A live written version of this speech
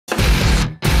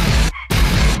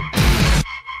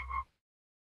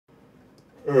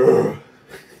Ugh.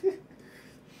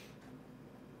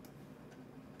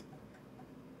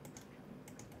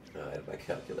 I had my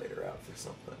calculator out for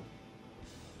something.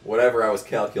 Whatever I was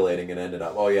calculating, it ended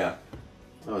up. Oh yeah,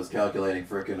 I was calculating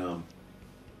frickin'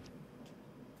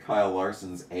 Kyle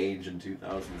Larson's age in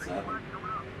 2007.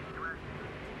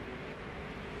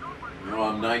 You know,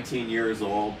 I'm 19 years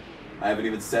old. I haven't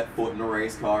even set foot in a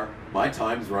race car. My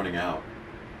time's running out,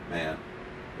 man.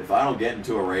 If I don't get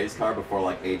into a race car before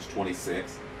like age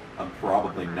 26, I'm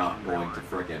probably not going to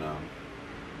frickin'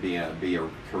 be a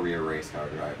career race car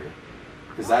driver.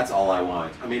 Because that's all I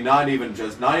want. I mean, not even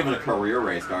a career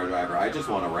race car driver. I just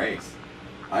want to race.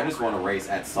 I just want to race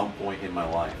at some point in my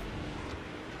life.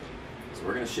 So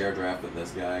we're gonna share draft with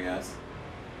this guy, I guess.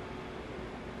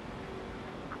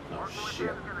 Oh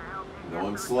shit! I'm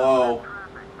going slow.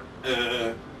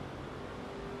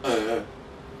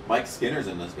 Mike Skinner's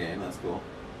in this game. That's cool.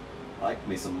 I like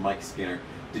me some Mike Skinner.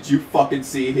 Did you fucking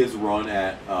see his run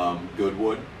at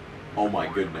Goodwood? Oh my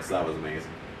goodness, that was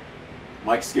amazing.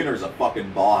 Mike Skinner's a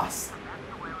fucking boss.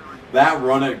 That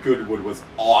run at Goodwood was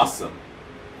awesome.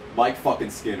 Mike fucking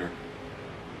Skinner.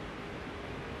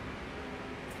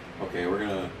 Okay, we're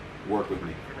gonna work with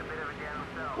me.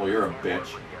 Well, you're a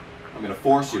bitch. I'm gonna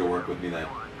force you to work with me then.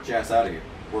 Get your ass out of here.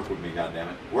 Work with me,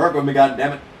 goddammit. Work with me,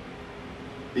 goddammit.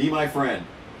 Be my friend.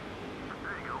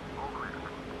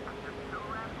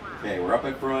 Okay, we're up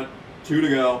in front. 2 to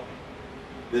go.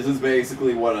 This is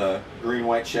basically what a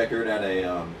green-white checkered at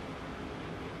a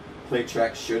plate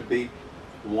track should be.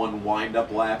 1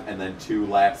 wind-up lap and then 2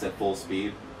 laps at full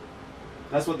speed.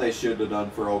 That's what they should have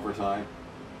done for overtime.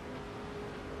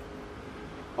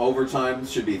 Overtime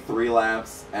should be 3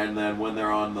 laps, and then when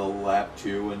they're on the lap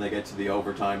 2 and they get to the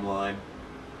overtime line,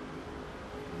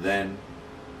 then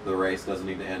the race doesn't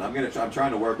need to end. I'm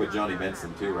trying to work with Johnny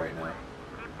Benson too right now.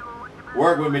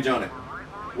 Work with me, Johnny.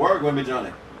 Work with me,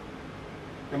 Johnny.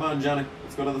 Come on, Johnny.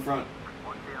 Let's go to the front.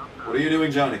 What are you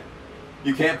doing, Johnny?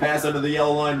 You can't pass under the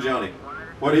yellow line, Johnny.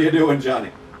 What are you doing,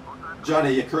 Johnny?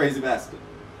 Johnny, you crazy bastard.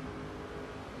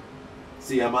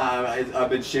 See, I've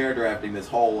been share drafting this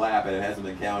whole lap, and it hasn't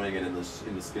been counting it in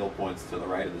the skill points to the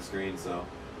right of the screen. So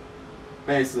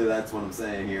basically, that's what I'm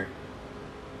saying here.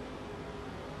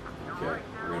 Okay,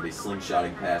 we're gonna be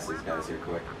slingshotting past these guys here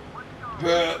quick.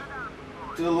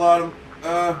 To the bottom.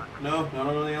 No, not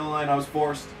on the yellow line. I was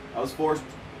forced.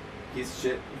 Piece of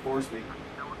shit. You forced me.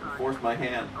 You forced my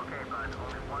hand.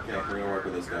 Okay, we're gonna work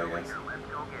with this guy, guys.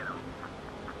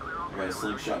 I got a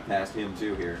slingshot past him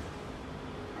too here.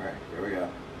 Alright, here we go.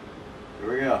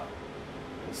 Here we go.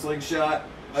 A slingshot.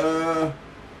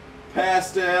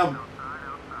 Past him.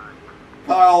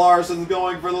 Kyle Larson's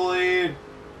going for the lead.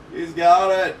 He's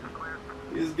got it.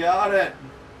 He's got it.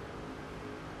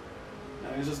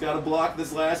 Now he's just got to block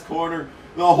this last corner.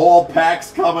 The whole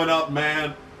pack's coming up,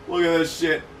 man. Look at this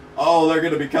shit. Oh, they're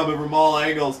going to be coming from all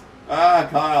angles. Ah,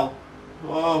 Kyle.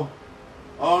 Oh.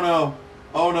 Oh, no.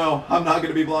 Oh, no. I'm not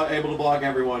going to be able to block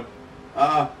everyone.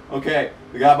 Okay.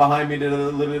 The guy behind me did a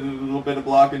little bit of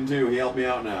blocking, too. He helped me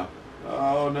out now.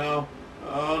 Oh, no.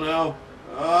 Oh, no.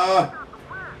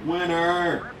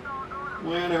 Winner.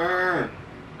 Winner.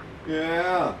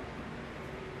 Yeah.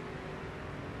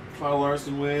 Kyle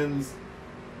Larson wins.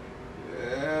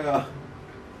 Yeah.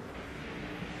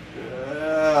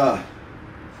 Yeah.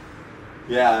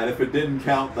 Yeah, and if it didn't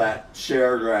count that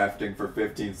share drafting for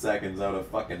 15 seconds, I would have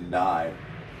fucking died.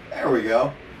 There we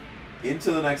go.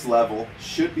 Into the next level.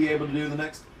 Should be able to do the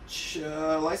next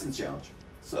license challenge.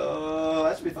 So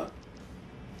that should be fun.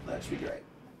 That should be great.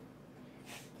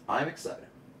 I'm excited.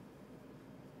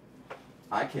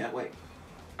 I can't wait.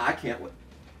 I can't wait.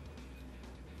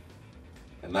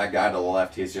 And that guy to the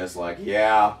left, he's just like,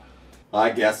 yeah, I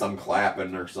guess I'm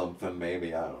clapping or something,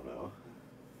 maybe, I don't know.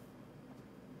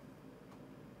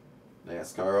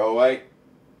 NASCAR 08,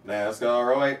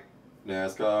 NASCAR 08,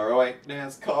 NASCAR 08,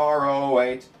 NASCAR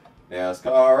 08,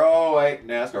 NASCAR 08,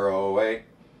 NASCAR 08,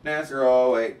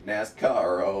 NASCAR 08,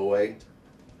 NASCAR 08.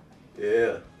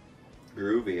 Yeah.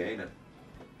 Groovy, ain't it?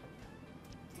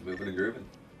 Moving and grooving.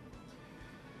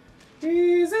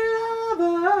 Easy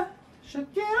lover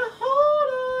should get a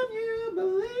hold on you,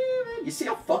 believe it. You see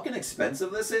how fucking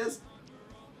expensive this is?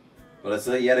 But it's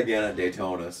yet again at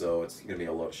Daytona, so it's gonna be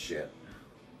a load of shit.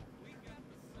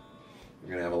 We're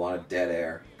gonna have a lot of dead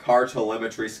air. Car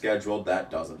telemetry scheduled,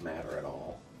 that doesn't matter at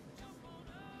all.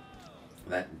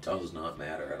 That does not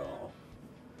matter at all.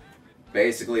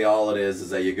 Basically all it is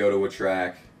that you go to a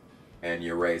track and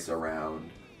you race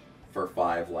around for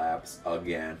 5 laps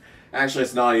again. Actually,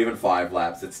 it's not even 5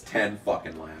 laps, it's 10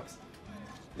 fucking laps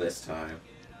this time.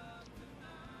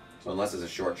 So unless it's a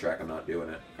short track, I'm not doing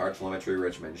it. Car telemetry,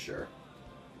 Richmond, sure.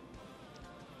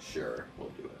 Sure, we'll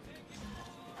do it.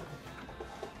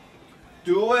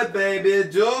 Do it, baby,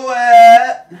 do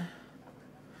it!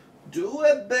 Do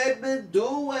it, baby,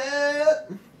 do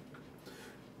it!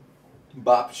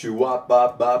 Bop, shoo wop,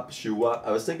 bop, bop, shoo wop.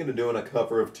 I was thinking of doing a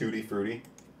cover of Tutti Frutti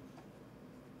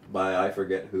by I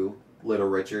forget who. Little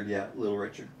Richard, yeah, Little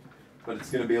Richard. But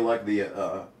it's gonna be like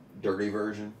the dirty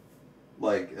version.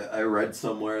 Like, I read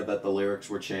somewhere that the lyrics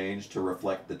were changed to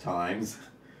reflect the times.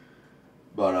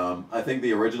 But I think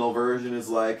the original version is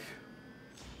like,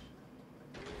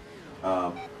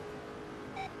 I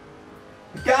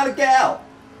got a gal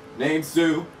named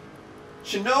Sue.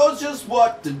 She knows just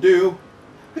what to do.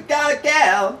 I got a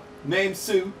gal named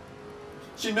Sue.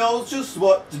 She knows just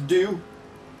what to do.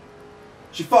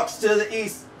 She fucks to the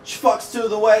east, she fucks to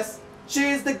the west.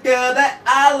 She's the girl that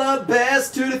I love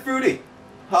best. Tutti Frutti,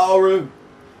 how rude.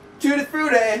 Tutti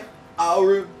Frutti, how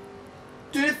rude.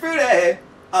 Tutti Frutti,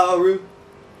 how rude.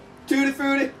 Tutti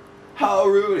Frutti, how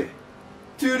rude.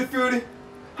 Tutti Frutti,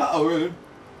 how rude.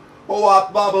 Oh,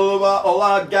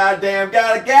 I goddamn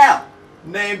got a gal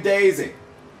named Daisy.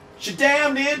 She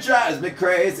damn near drives me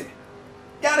crazy.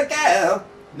 Got a gal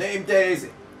named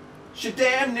Daisy. She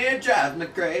damn near drives me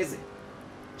crazy.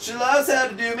 She loves how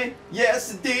to do me,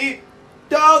 yes indeed.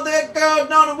 Dog, that girl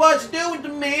don't know what you're doing to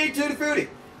me. Tutti Frutti,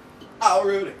 how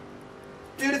rude.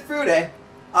 Tutti Frutti,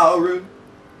 how rude.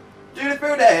 Tutti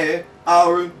Frutti,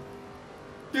 how rude.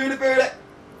 Tutti Frutti,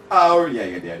 how rude. Yeah,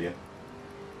 you get the idea.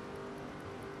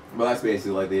 Well, that's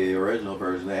basically like the original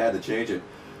version. They had to change it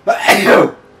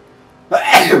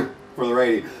for the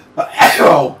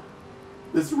radio.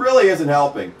 This really isn't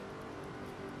helping.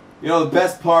 You know, the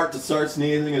best part to start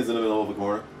sneezing is in the middle of a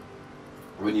corner.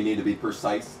 When you need to be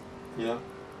precise, you know?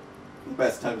 The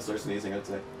best time to start sneezing, I'd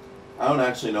say. I don't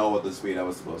actually know what the speed I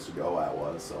was supposed to go at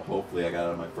was, so hopefully I got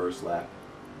it on my first lap.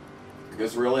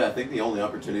 Because really, I think the only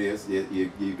opportunity is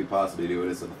you could possibly do it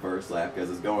is in the first lap,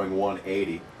 because it's going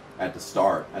 180 at the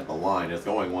start, at the line. It's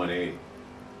going 180.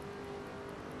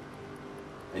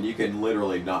 And you can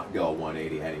literally not go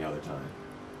 180 any other time.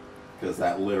 Because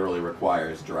that literally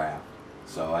requires draft.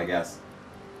 So I guess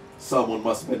someone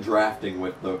must have been drafting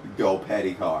with the Go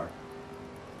Petty car.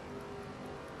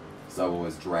 Someone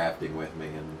was drafting with me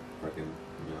and frickin',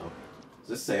 you know. Does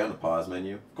this say on the pause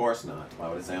menu? Of course not. Why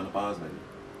would it say on the pause menu?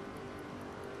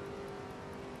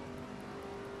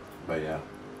 But yeah.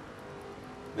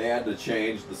 They had to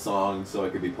change the song so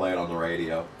it could be played on the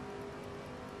radio.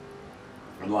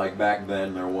 And like back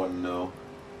then, there wasn't no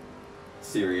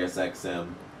Sirius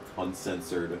XM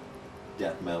uncensored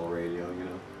death metal radio, you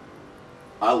know.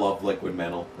 I love Liquid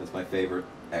Metal. It's my favorite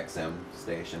XM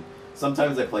station.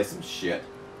 Sometimes they play some shit,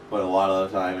 but a lot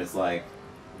of the time it's like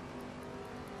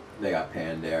they got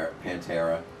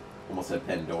Pantera. Almost said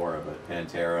Pandora, but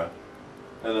Pantera.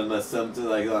 And then there's something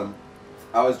like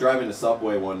I was driving to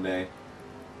Subway one day,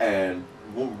 and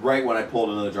right when I pulled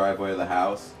into the driveway of the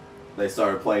house, they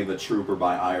started playing The Trooper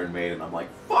by Iron Maiden. I'm like,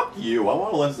 fuck you, I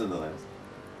want to listen to this.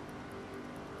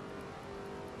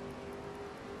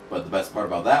 But the best part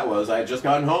about that was I had just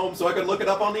gotten home, so I could look it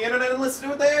up on the internet and listen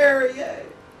to it there. Yay!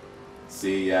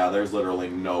 See, yeah, there's literally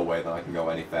no way that I can go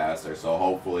any faster. So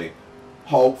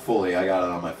hopefully I got it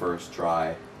on my first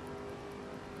try.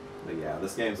 But yeah,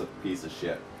 this game's a piece of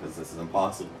shit because this is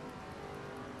impossible.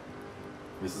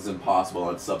 This is impossible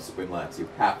on subsequent laps. You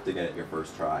have to get it your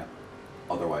first try,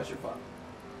 otherwise you're fucked.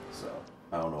 So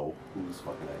I don't know whose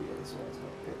fucking idea this was,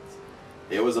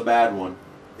 but it was a bad one.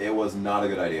 It was not a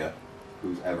good idea.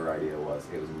 Whose ever idea it was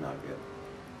not good.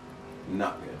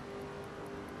 Not good.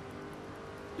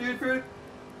 Dude fruit,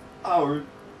 our.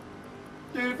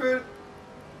 Dude fruit,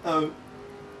 oh.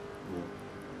 Yeah.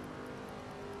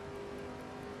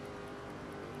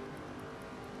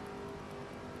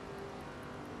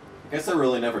 I guess I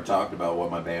really never talked about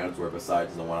what my bands were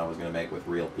besides the one I was going to make with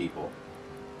real people.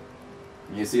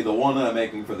 You see, the one that I'm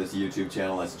making for this YouTube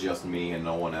channel, that's just me and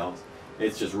no one else.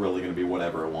 It's just really going to be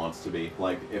whatever it wants to be.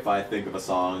 Like, if I think of a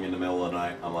song in the middle of the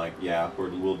night, I'm like, yeah,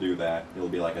 we'll do that. It'll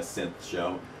be like a synth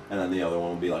show. And then the other one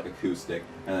will be like acoustic.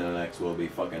 And then the next will be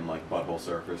fucking like Butthole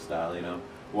Surfer style, you know?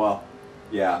 Well,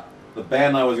 yeah. The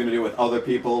band I was going to do with other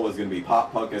people was going to be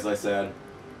pop punk, as I said. It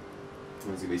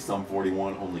was going to be Sum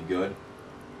 41, Only Good.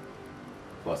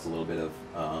 Plus a little bit of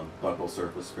Butthole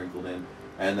Surfer sprinkled in.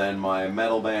 And then my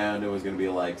metal band, it was going to be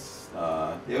like,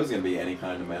 it was going to be any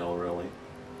kind of metal, really.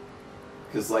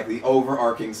 Because like the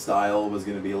overarching style was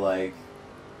gonna be like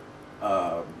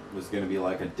a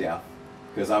death.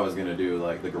 Because I was gonna do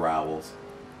like the growls.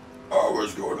 I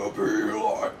was gonna be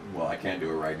like. Well, I can't do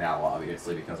it right now,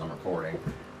 obviously, because I'm recording.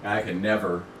 And I can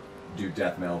never do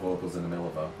death metal vocals in the middle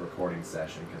of a recording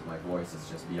session because my voice is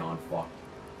just beyond fucked.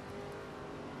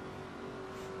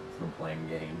 from playing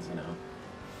games, you know.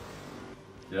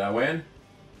 Did I win?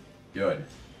 Good.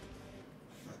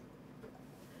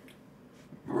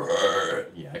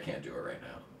 Yeah, I can't do it right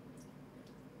now.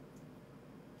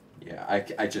 Yeah,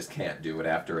 I just can't do it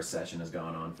after a session has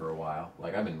gone on for a while.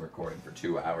 Like, I've been recording for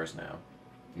 2 hours now.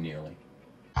 Nearly.